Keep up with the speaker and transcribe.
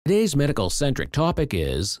Today's medical-centric topic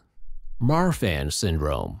is Marfan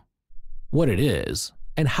syndrome, what it is,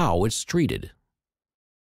 and how it's treated.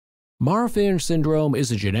 Marfan syndrome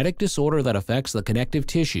is a genetic disorder that affects the connective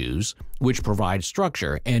tissues, which provide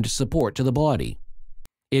structure and support to the body.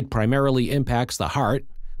 It primarily impacts the heart,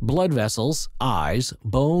 blood vessels, eyes,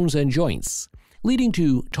 bones, and joints, leading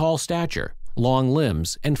to tall stature, long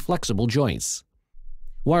limbs, and flexible joints.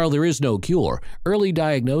 While there is no cure, early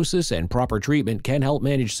diagnosis and proper treatment can help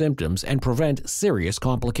manage symptoms and prevent serious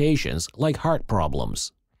complications like heart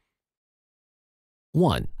problems.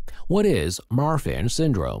 1. What is Marfan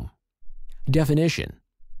syndrome? Definition: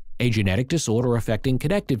 a genetic disorder affecting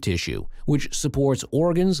connective tissue, which supports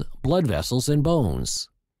organs, blood vessels, and bones.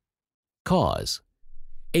 Cause: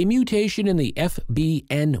 a mutation in the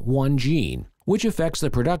FBN1 gene, which affects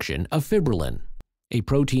the production of fibrillin, a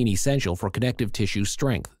protein essential for connective tissue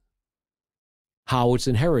strength. How it's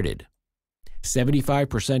inherited: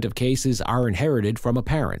 75% of cases are inherited from a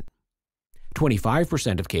parent.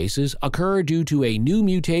 25% of cases occur due to a new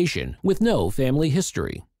mutation with no family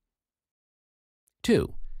history.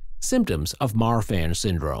 2. Symptoms of Marfan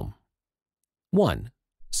syndrome. 1.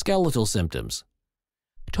 Skeletal symptoms: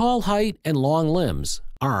 tall height and long limbs,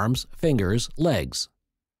 arms, fingers, legs.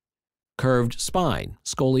 Curved spine,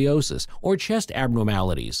 scoliosis, or chest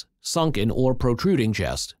abnormalities, sunken or protruding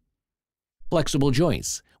chest. Flexible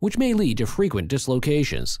joints, which may lead to frequent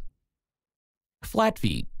dislocations. Flat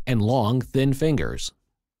feet and long, thin fingers.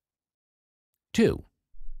 2.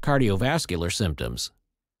 Cardiovascular symptoms: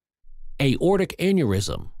 aortic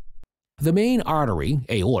aneurysm. The main artery,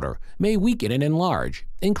 aorta, may weaken and enlarge,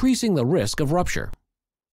 increasing the risk of rupture.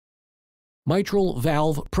 Mitral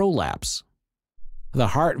valve prolapse. The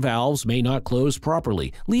heart valves may not close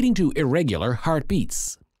properly, leading to irregular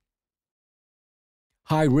heartbeats.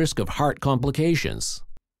 High risk of heart complications,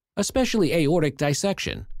 especially aortic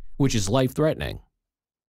dissection, which is life-threatening.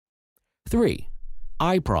 3.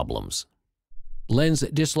 Eye problems: lens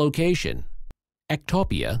dislocation,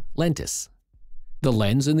 ectopia lentis. The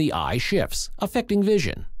lens in the eye shifts, affecting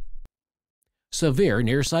vision. Severe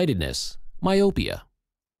nearsightedness, myopia.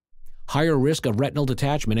 Higher risk of retinal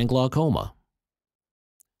detachment and glaucoma.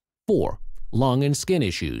 4. Lung and skin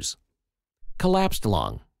issues: collapsed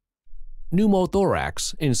lung,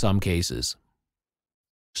 pneumothorax in some cases.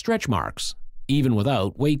 Stretch marks, even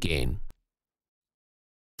without weight gain.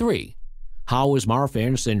 3. How is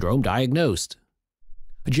Marfan syndrome diagnosed?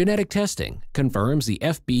 Genetic testing confirms the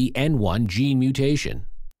FBN1 gene mutation.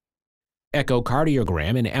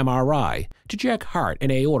 Echocardiogram and MRI to check heart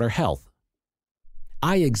and aorta health.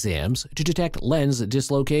 Eye exams to detect lens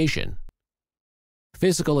dislocation.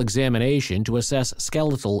 Physical examination to assess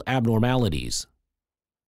skeletal abnormalities.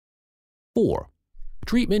 4.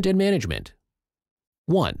 Treatment and management.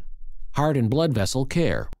 1. Heart and blood vessel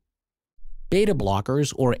care. Beta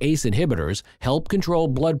blockers or ACE inhibitors help control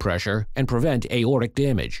blood pressure and prevent aortic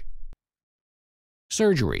damage.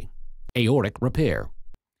 Surgery, aortic repair,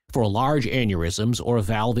 for large aneurysms or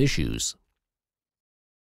valve issues.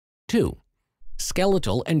 2.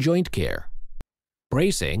 Skeletal and joint care.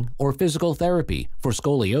 Bracing or physical therapy for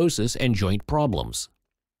scoliosis and joint problems.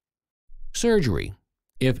 Surgery,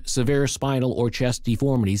 if severe spinal or chest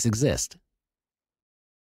deformities exist.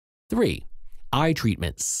 3. Eye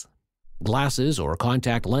treatments. Glasses or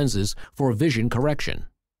contact lenses for vision correction.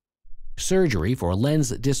 Surgery for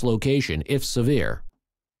lens dislocation if severe.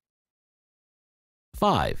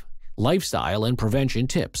 5. Lifestyle and prevention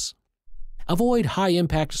tips. Avoid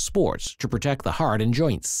high-impact sports to protect the heart and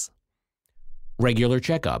joints. Regular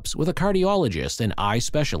checkups with a cardiologist and eye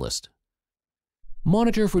specialist.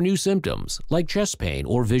 Monitor for new symptoms like chest pain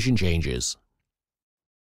or vision changes.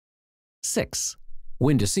 6.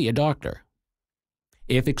 When to see a doctor.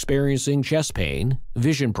 If experiencing chest pain,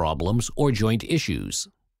 vision problems, or joint issues.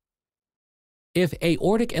 If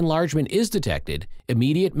aortic enlargement is detected,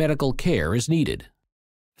 immediate medical care is needed.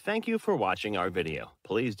 Thank you for watching our video.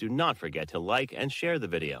 Please do not forget to like and share the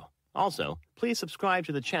video. Also, please subscribe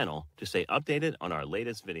to the channel to stay updated on our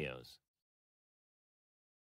latest videos.